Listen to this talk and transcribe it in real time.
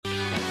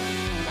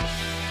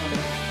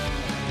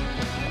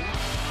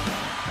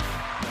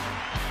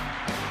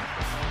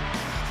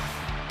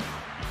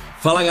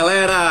Fala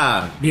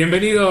galera!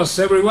 Bienvenidos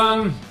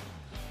everyone!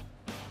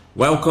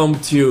 Welcome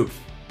to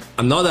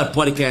another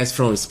podcast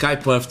from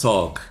SkyPerf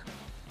Talk.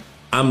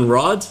 I'm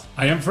Rod.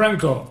 I am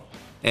Franco.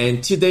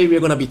 And today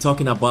we're going to be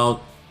talking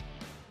about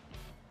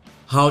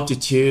how to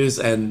choose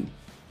and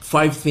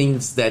 5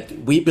 things that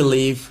we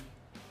believe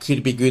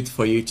could be good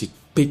for you to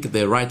pick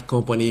the right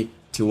company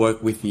to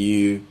work with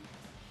you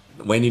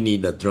when you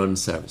need a drone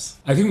service.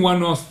 I think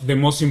one of the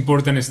most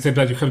important steps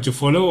that you have to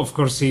follow, of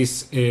course,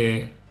 is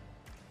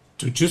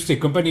to choose the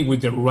company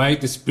with the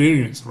right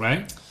experience,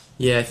 right?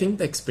 Yeah, I think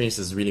the experience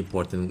is really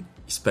important,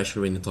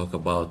 especially when you talk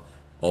about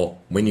or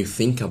when you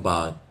think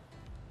about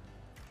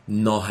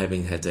not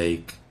having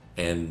headache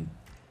and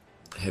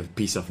have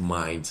peace of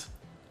mind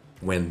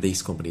when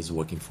this company is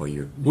working for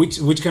you.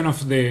 Which kind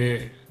of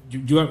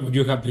you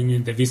have been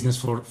in the business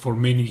for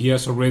many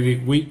years already.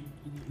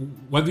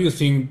 What do you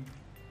think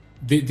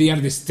they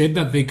are the steps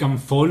that they can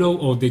follow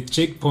or the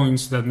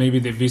checkpoints that maybe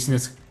the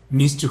business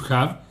needs to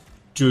have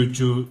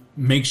to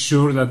make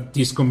sure that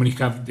this company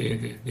have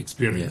the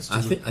experience?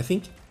 Yes, I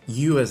think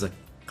you as a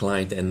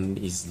client and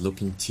is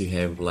looking to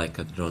have like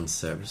a drone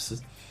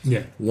services.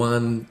 Yeah.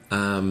 One,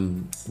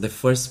 the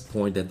first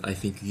point that I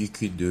think you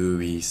could do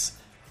is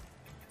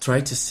try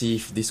to see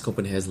if this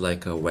company has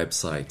like a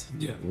website.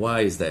 Yeah.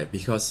 Why is that?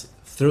 Because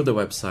through the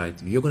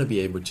website, you're going to be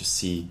able to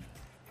see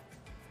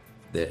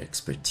the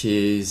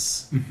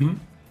expertise,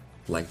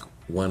 like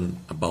one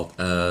about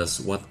us,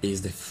 what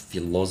is the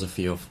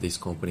philosophy of this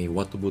company,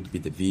 what would be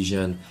the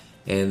vision,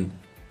 and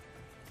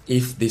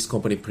if this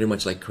company pretty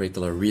much like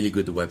created a really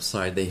good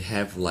website, they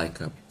have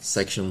like a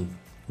section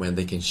when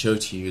they can show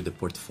to you the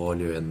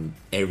portfolio and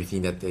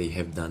everything that they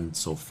have done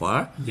so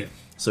far. Yeah.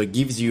 So it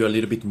gives you a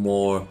little bit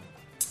more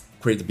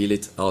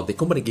credibility, or the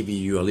company gives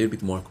you a little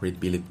bit more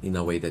credibility in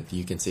a way that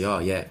you can say, oh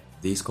yeah,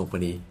 this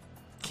company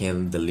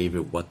can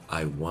deliver what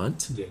I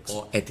want,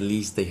 or at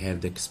least they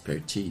have the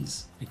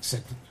expertise.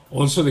 Exactly.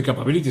 Also the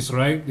capabilities,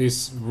 right?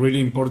 It's really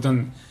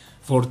important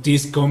for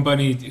this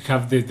company to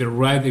have the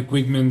right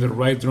equipment, the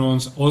right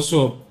drones,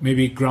 also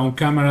maybe ground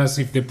cameras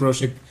if the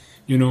project,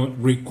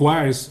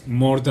 requires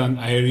more than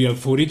aerial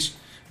footage,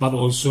 but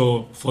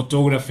also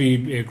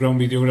photography,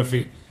 ground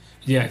videography.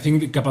 Yeah, I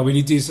think the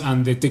capabilities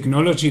and the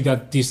technology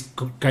that this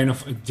kind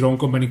of drone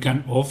company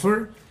can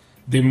offer,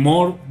 the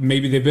more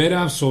maybe the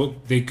better, so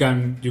you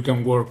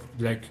can work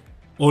like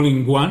all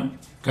in one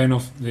kind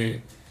of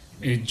the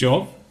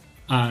job.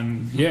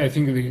 And yeah, I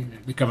think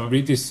the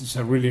capabilities is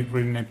a really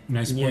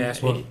nice point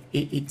as well.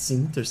 It's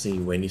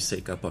interesting when you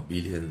say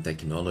capability and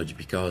technology,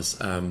 because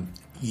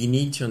you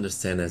need to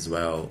understand as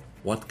well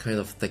what kind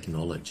of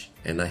technology.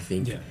 And I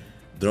think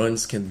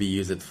drones can be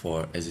used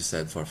for, as you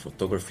said, for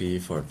photography,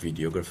 for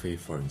videography,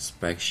 for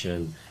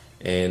inspection.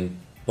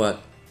 But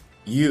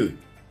you,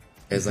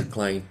 as a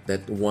client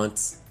that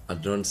wants a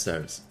drone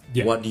service,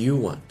 what do you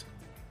want?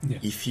 Yeah.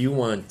 If you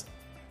want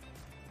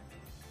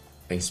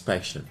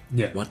inspection,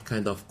 what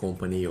kind of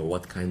company or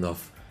what kind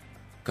of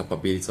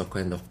capabilities or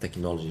kind of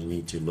technology you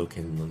need to look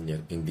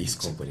in this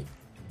company?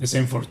 The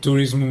same for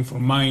tourism, for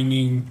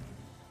mining.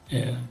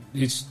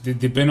 It's the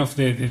depend of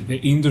the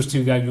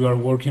industry that you are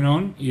working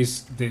on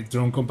is the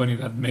drone company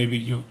that maybe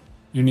you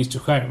need to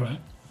hire, right?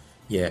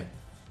 Yeah.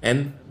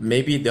 And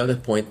maybe the other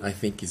point I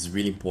think is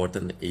really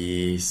important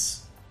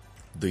is,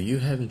 do you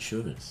have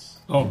insurance?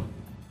 Oh,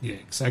 yeah,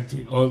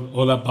 exactly.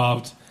 All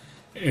about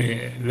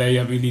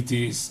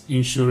liabilities,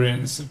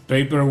 insurance,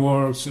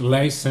 paperwork,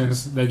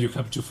 license that you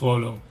have to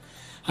follow.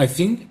 I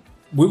think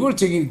we were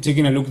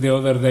taking a look the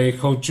other day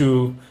how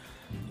to,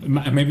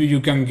 maybe you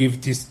can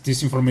give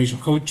this information,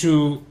 how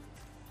to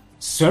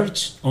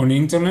search on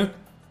internet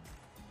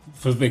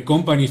for the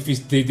company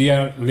if they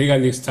are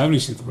legally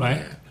established, right?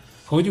 Yeah.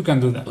 How you can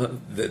do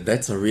that?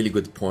 That's a really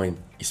good point,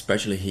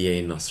 especially here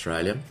in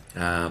Australia.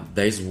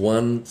 There is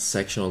one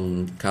section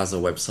on CASA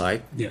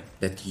website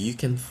that you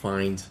can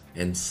find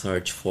and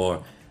search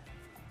for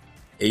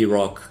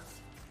AROC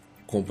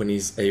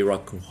companies,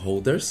 AROC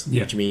holders,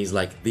 which means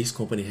like this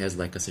company has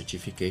like a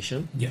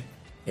certification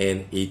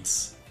and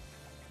it's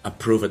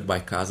approved by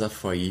CASA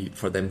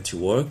for them to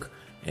work.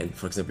 And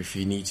for example, if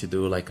you need to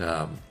do like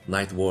a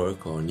night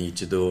work or need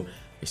to do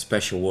a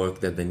special work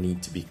that they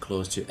need to be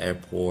close to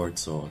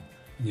airports or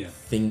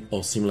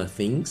similar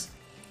things,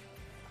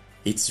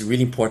 it's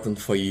really important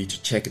for you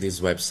to check this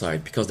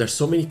website, because there's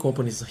so many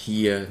companies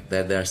here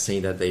that they're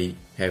saying that they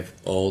have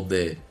all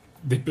the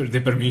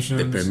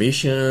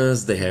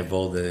permissions, they have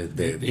all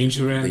the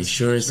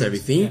insurance,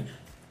 everything. Yeah.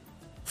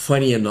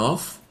 Funny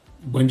enough,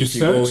 when you search,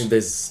 go in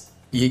this,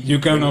 you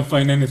cannot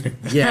find anything.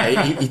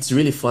 It's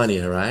really funny,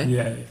 right?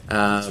 Yeah.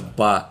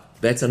 But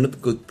that's another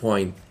good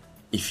point.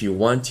 If you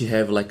want to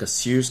have like a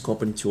serious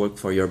company to work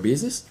for your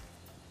business,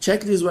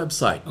 check this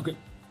website. Okay.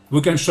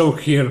 We can show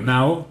here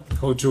now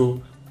how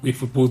to, if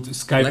we put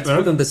Skype Let's Earth.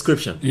 put in the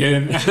description.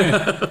 Yeah.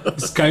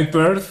 Skype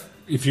Earth.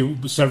 If you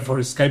search for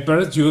Skype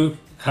Earth, you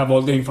have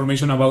all the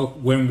information about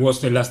when was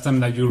the last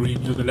time that you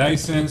renewed the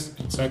license,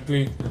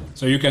 exactly.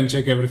 So you can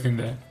check everything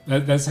there.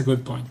 That's a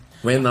good point.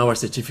 When our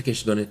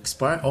certification going to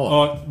expire?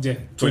 Oh, yeah.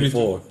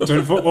 24.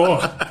 24. Oh,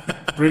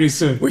 pretty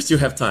soon. We still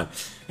have time.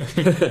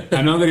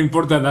 Another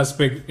important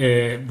aspect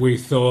we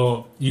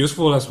thought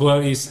useful as well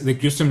is the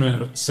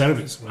customer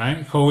service,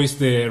 right? How is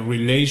the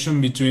relation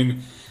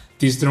between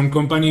this drone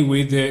company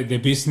with the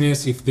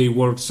business, if they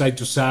work side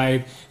to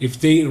side,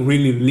 if they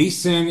really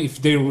listen, if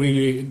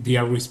they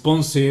are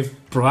responsive,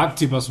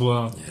 proactive as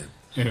well.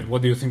 Yeah.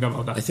 What do you think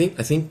about that?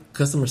 I think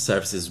customer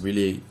service is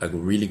really a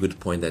really good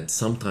point that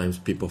sometimes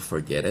people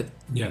forget it.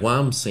 Yeah. Why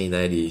I'm saying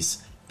that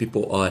is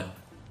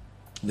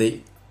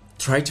they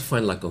try to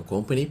find like a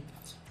company.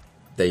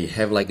 They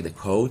have like the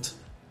code.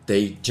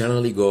 They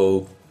generally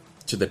go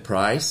to the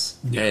price,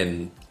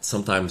 and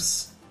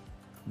sometimes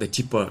the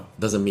cheaper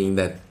doesn't mean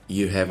that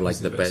you have like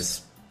the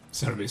best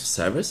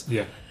service.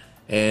 Yeah,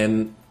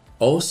 and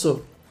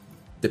also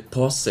the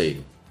post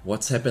sale.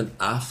 What's happened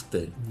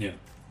after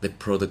the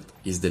product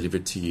is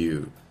delivered to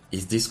you?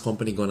 Is this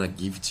company gonna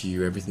give to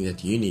you everything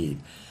that you need?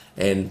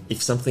 And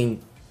if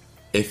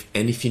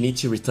you need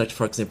to retouch,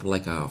 for example,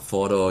 like a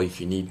photo,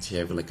 if you need to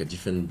have like a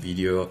different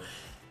video.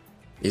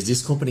 Is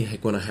this company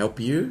going to help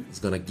you? It's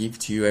going to give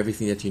to you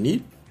everything that you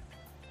need?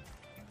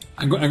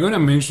 I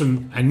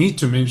need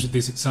to mention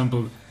this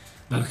example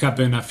that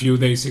happened a few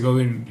days ago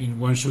in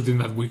one shooting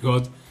that we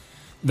got.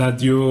 That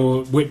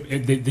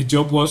the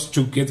job was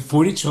to get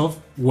footage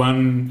of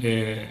one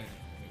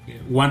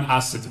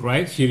asset,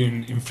 right, here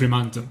in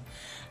Fremantle.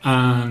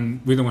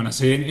 And we don't want to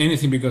say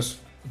anything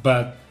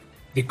but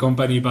the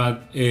company,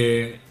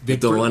 they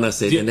don't want to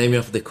say the name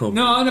of the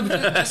company. No,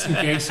 just in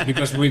case,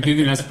 because we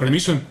didn't ask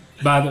permission.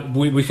 But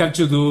we had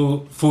to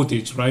do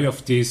footage, right,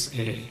 of this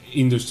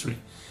industry.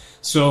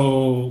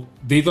 So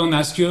they don't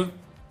ask you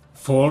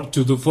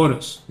to do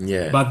photos.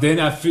 Yeah. But then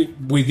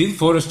we did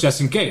photos just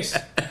in case.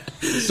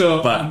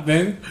 So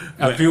then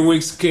a few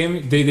weeks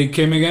came, they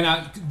came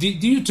again.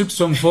 Did you took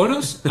some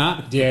photos?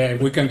 Yeah,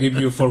 we can give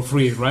you for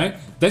free, right?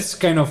 That's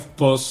kind of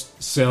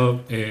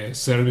post-sale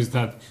service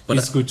that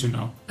is good to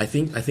know. I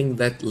think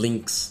that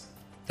links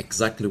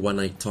exactly when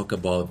I talk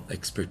about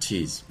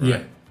expertise, right?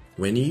 Yeah.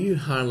 When you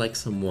hire like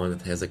someone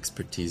that has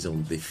expertise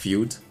on the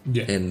field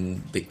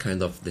and the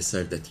kind of the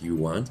service that you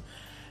want,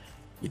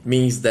 it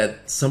means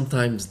that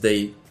sometimes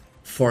they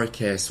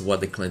forecast what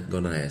the client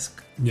gonna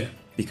ask. Yeah.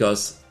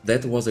 Because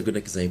that was a good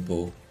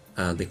example.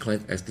 The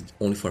client asked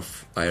only for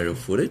aerial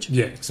footage.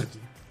 Yeah,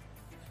 exactly.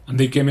 And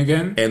they came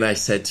again. And I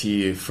said to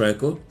you,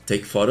 Franco,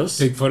 take photos.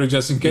 Take photos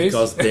just in case.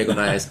 Because they're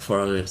gonna ask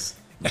for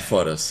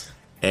photos.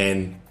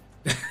 And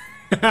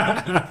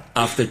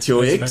after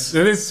 2 weeks,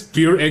 that is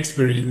pure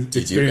experience.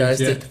 Did you guys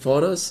take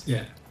photos?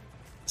 Yeah.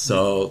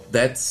 So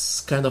that's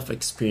kind of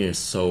experience.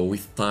 So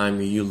with time,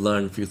 you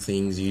learn a few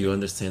things. You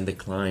understand the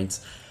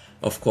clients.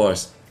 Of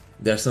course,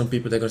 there are some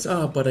people that are going to say,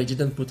 "Oh, but I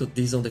didn't put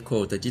this on the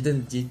code. I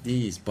didn't do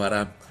this."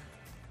 But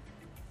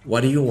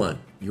what do you want?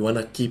 You want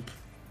to keep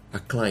a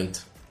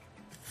client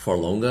for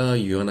longer?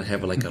 You want to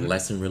have like a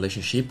lasting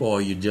relationship,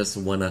 or you just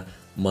want to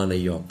money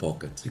your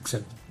pocket?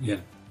 Exactly.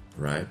 Yeah.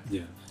 Right.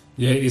 Yeah.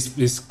 Yeah.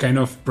 It's kind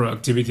of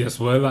productivity as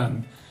well,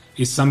 and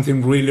it's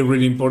something really,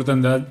 really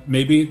important that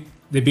maybe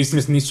the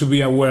business needs to be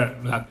aware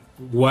that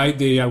why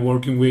they are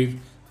working with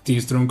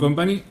this drone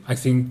company. I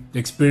think the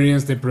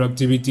experience, the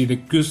productivity, the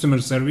customer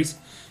service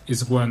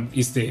is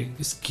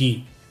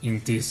key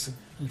in this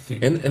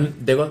thing.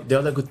 And the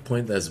other good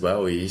point as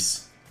well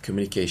is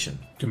communication.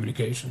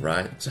 Communication.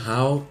 Right. So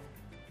how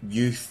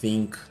you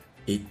think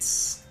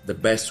it's the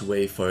best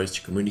way for us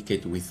to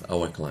communicate with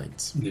our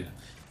clients? Yeah.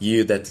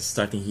 You that is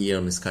starting here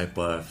on Skype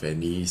Earth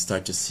and you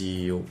start to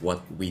see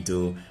what we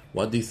do,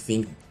 what do you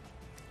think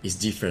is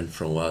different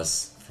from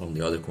us, from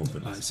the other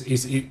companies?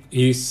 It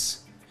is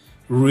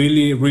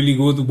really, really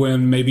good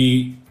when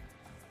maybe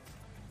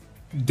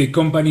the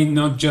company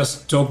not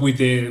just talk with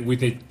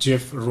the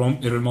chief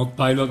remote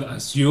pilot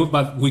as you,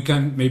 but we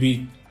can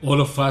maybe all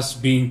of us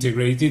be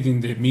integrated in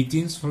the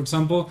meetings, for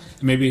example.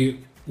 Maybe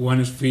one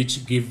of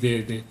each give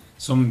the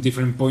some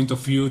different point of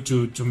view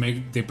to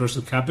make the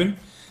process happen.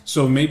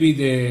 So maybe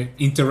the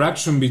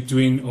interaction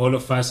between all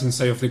of us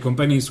inside of the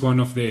company is one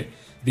of the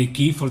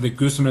key for the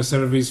customer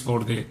service,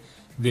 for the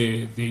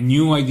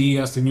new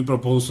ideas, the new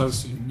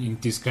proposals in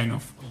this kind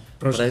of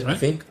process. But I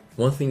think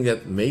one thing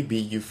that maybe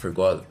you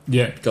forgot,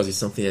 because it's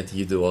something that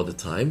you do all the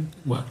time.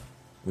 What?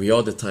 We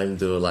all the time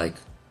do like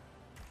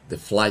the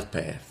flight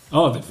path.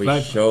 Oh, the flight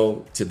path. We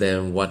show to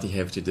them what you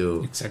have to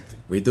do. Exactly.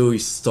 We do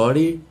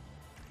storyboards.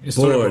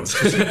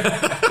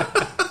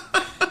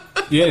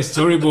 Yeah,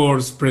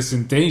 storyboards,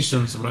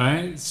 presentations,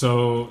 right?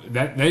 So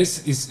that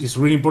is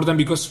really important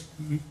because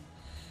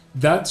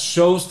that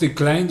shows the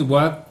client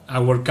what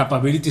our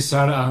capabilities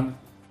are, and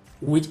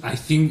which I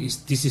think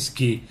this is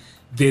key.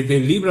 The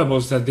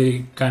deliverables that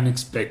they can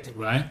expect,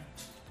 right?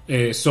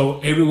 So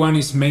everyone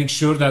is make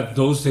sure that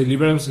those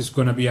deliverables is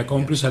going to be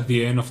accomplished at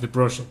the end of the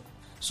project.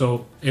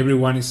 So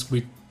everyone is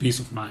with peace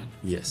of mind.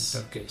 Yes.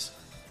 In that case.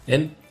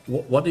 And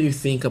what do you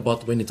think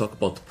about when you talk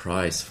about the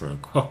price,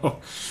 Franco?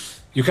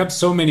 You have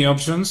so many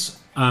options.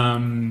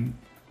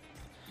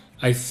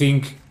 I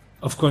think,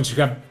 of course, you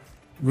have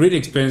really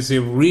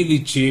expensive, really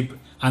cheap,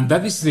 and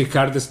that is the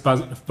hardest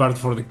part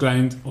for the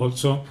client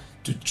also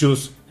to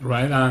choose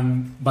right?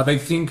 But I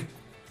think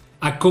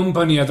a drone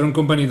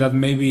company that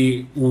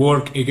maybe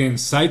work again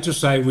side to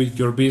side with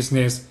your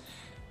business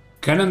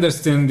can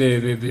understand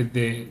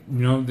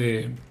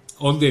the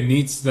all the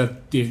needs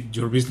that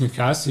your business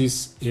has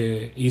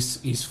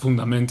is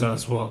fundamental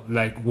as well.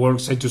 Like work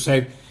side to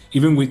side,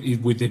 even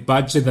with the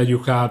budget that you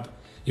have.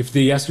 If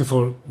they ask you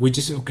for, which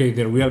is okay,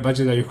 the real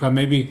budget that you have,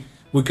 maybe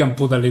we can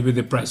put a little bit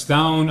the price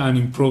down and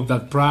improve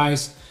that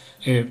price.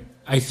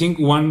 I think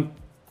one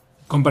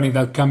company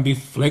that can be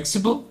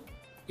flexible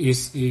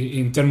is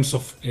in terms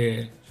of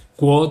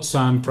quotes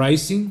and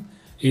pricing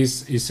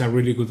is a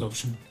really good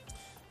option.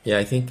 Yeah,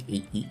 I think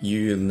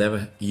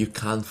you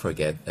can't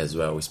forget as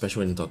well,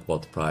 especially when you talk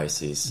about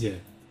prices. Yeah.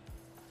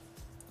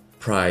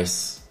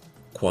 Price,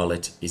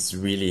 quality is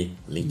really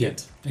linked. Yeah,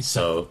 exactly.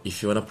 So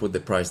if you want to put the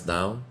price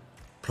down,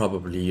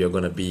 probably you're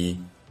going to be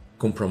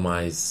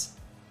compromise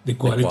the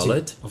quality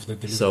of the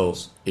deliveries. So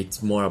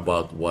it's more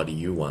about what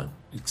you want.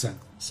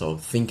 Exactly. So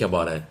think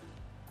about it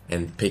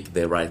and pick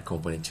the right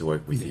company to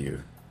work with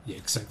you. Yeah,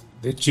 exactly.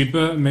 The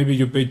cheaper, maybe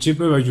you pay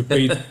cheaper, or you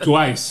pay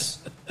twice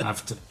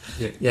after.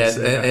 Yes,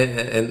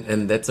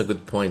 and that's a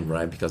good point,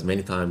 right? Because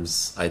many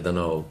times, I don't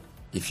know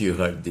if you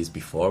heard this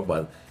before,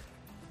 but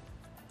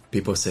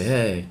people say,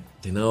 hey,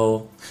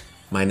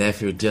 my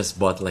nephew just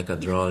bought like a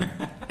drone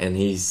and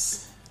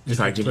he's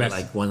charging me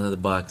like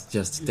 $100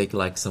 just to take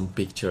like some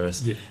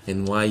pictures. Yeah.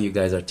 And why you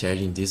guys are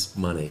charging this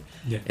money?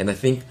 Yeah. And I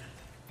think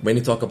when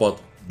you talk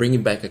about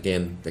bringing back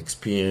again the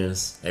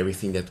experience,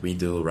 everything that we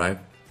do, right?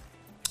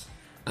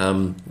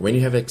 When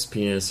you have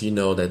experience, you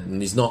know that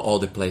it's not all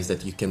the places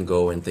that you can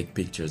go and take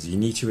pictures. You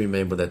need to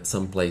remember that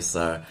some places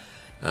are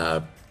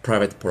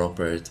private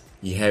property.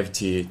 You have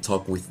to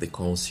talk with the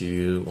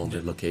consul on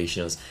the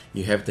locations.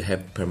 You have to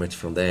have permit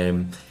from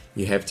them.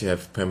 You have to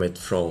have permit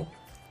from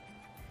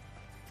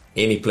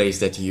any place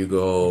that you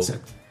go.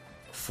 Exactly.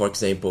 For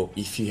example,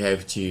 if you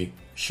have to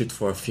shoot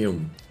for a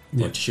film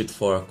or to shoot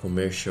for a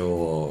commercial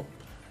or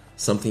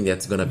something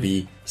that's going to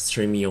be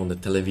streaming on the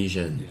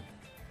television,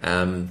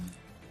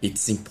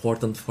 it's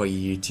important for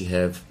you to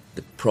have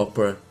the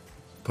proper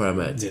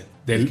permit. Yeah.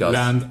 The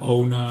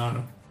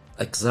landowner.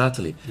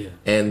 Exactly. Yeah.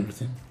 And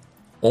everything.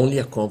 Only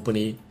a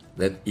company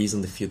that is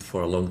in the field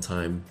for a long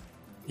time,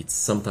 it's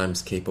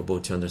sometimes capable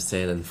to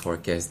understand and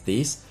forecast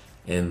this,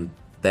 and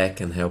that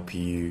can help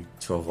you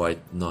to avoid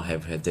not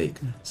have headache.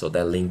 So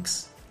that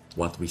links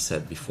what we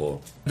said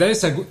before. That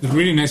is a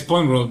really nice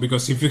point, Rod,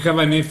 because if you have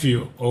a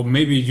nephew or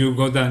maybe you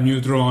got a new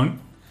drone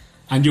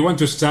and you want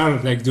to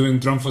start like doing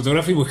drone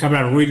photography, we have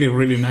a really,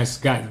 really nice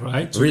guide,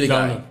 right? Really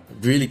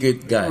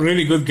good guy.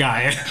 Really good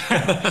guy.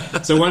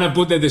 So I want to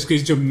put the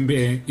description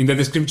in the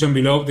description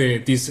below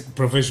this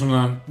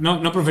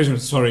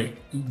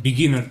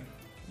beginner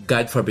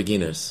guide for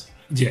beginners.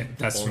 Yeah,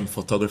 that's on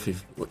photography,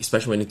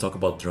 especially when you talk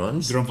about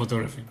drones. Drone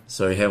photography.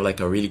 So you have like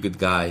a really good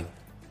guide.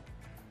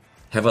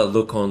 Have a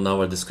look on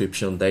our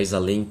description. There is a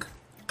link.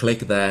 Click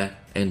there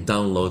and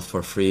download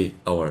for free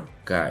our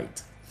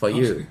guide for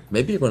you.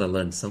 Maybe you're gonna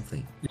learn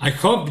something. I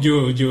hope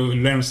you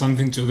learned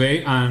something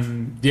today,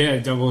 and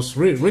that was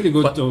really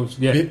good.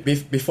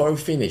 But before we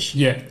finish,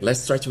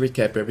 let's try to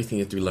recap everything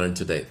that we learned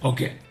today.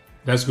 Okay,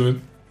 that's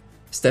good.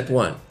 Step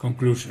 1.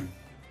 Conclusion.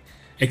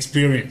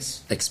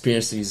 Experience.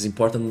 Experience is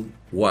important.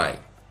 Why?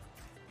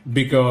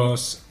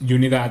 Because you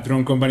need a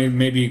drone company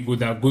maybe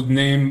with a good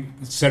name,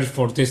 search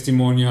for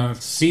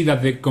testimonials, see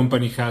that the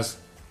company has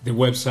the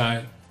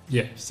website.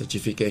 Yeah.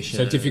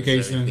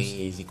 Certifications.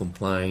 Easy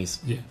compliance.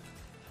 Yeah.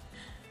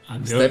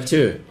 And Step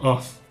 2.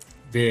 Of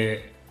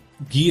the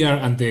gear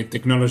and the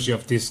technology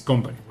of this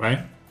company, right?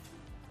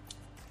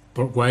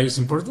 Why is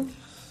it important?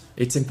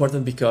 It's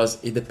important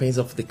because it depends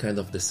on the kind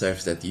of the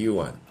service that you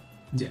want.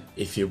 Yeah.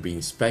 If you be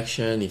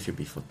inspection, if you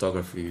be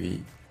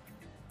photography,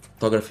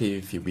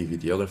 if you be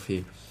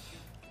videography,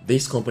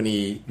 this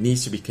company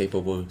needs to be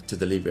capable to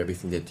deliver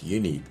everything that you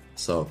need.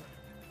 So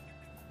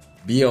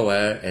be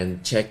aware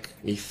and check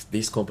if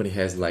this company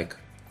has like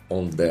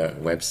on their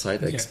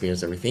website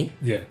experience everything.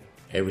 Yeah.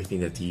 Everything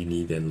that you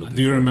need and look.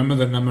 Do you remember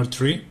the number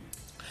 3?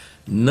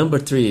 Number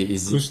 3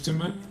 is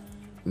customer.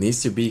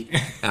 Needs to be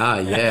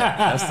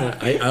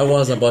I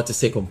was about to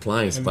say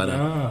compliance,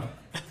 but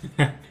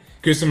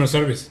customer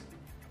service.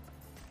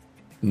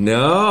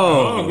 No.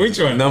 Oh, which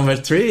one? Number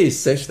 3 is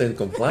safety and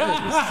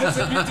compliance.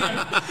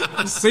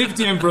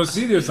 Safety and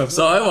procedures.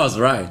 So I was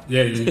right.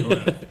 Yeah, you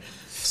were.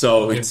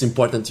 So it's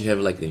important to have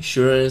like the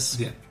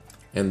insurance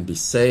and be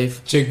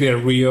safe. Check their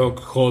REOC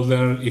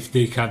holder if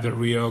they have the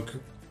REOC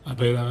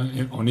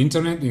available on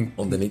internet.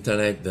 On the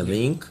internet, the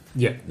link.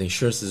 Yeah. The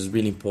insurance is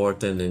really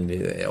important, and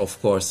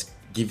of course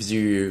gives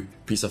you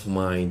peace of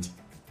mind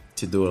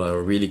to do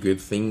a really good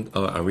thing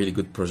or a really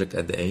good project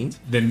at the end.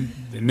 Then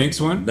the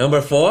next one. Number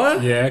 4.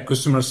 Yeah,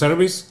 customer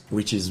service.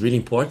 Which is really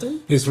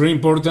important. It's really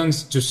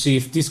important to see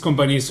if this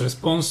company is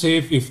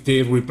responsive, if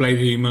they reply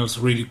the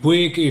emails really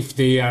quick, if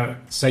they are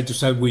side to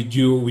side with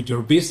you, with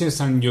your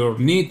business and your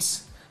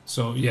needs.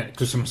 So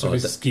customer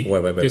service is key.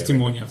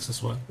 Testimonials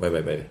as well.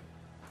 Wait.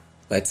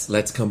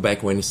 Let's come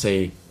back when you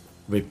say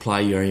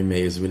reply your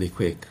emails really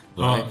quick.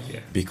 right?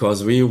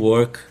 Because we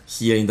work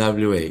here in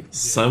WA.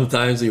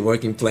 Sometimes we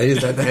work in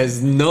places that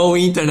has no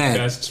internet.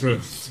 That's true.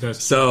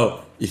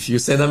 So if you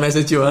send a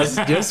message to us,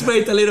 just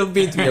wait a little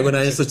bit. We're going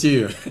to answer to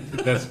you.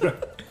 That's right.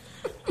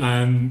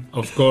 And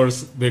of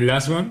course, the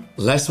last one.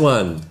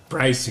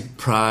 Pricing.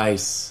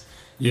 Price.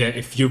 Yeah,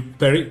 if you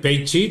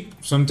pay cheap,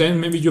 sometimes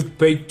maybe you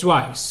pay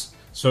twice.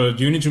 So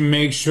you need to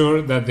make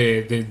sure that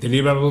the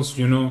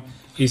deliverables,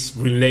 is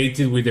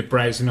related with the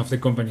pricing of the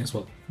company as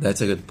well.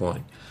 That's a good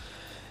point.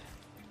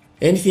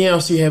 Anything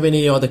else? You have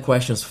any other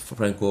questions,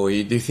 Franco? Do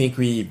you think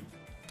we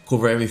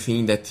cover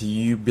everything that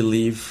you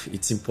believe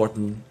it's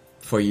important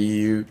for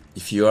you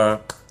if you are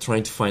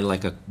trying to find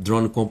like a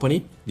drone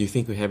company? Do you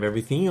think we have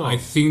everything? Or? I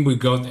think we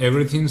got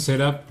everything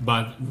set up,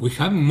 but we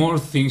have more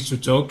things to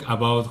talk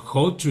about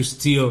how to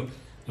still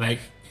like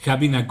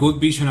having a good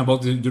vision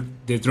about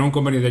the drone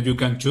company that you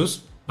can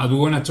choose. But we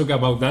want to talk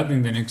about that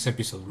in the next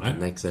episode, right?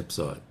 The next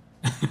episode.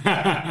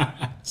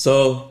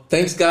 So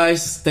thanks,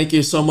 guys. Thank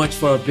you so much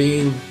for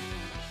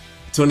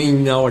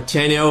tuning in our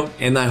channel,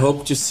 and I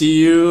hope to see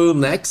you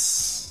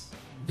next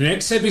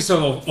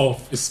episode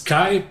of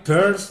Sky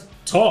Perth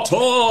Talk.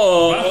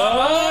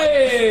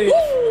 Bye.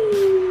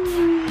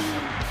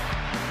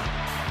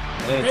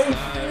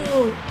 Thank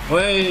you.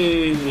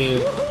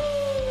 Wait.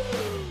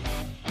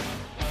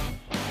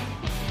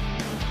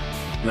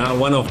 Now,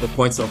 one of the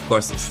points, of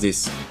course, is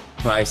this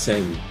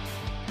pricing.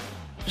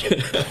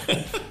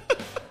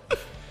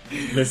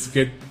 Let's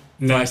get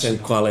price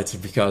and quality,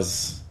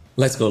 because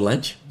let's go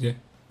lunch. Yeah.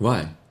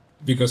 Why?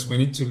 Because we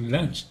need to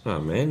lunch. Oh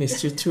man, it's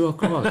still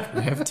 2:00.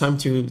 We have time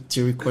to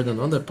record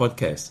another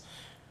podcast.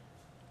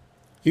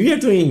 We are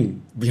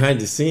doing behind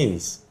the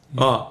scenes.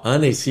 Yeah. Oh,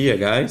 Anna is here,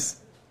 guys.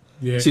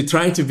 Yeah. She's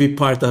trying to be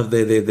part of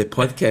the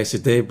podcast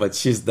today, but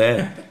she's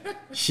there.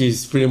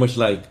 She's pretty much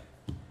like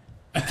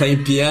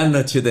playing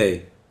piano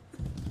today.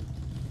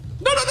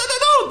 No!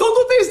 Don't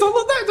do this! Don't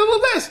do that! Don't do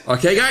this!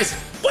 Okay, guys.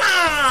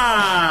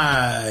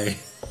 Bye!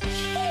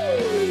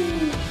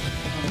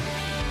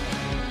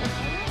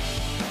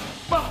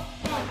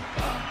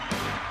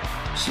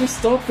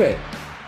 Stop it!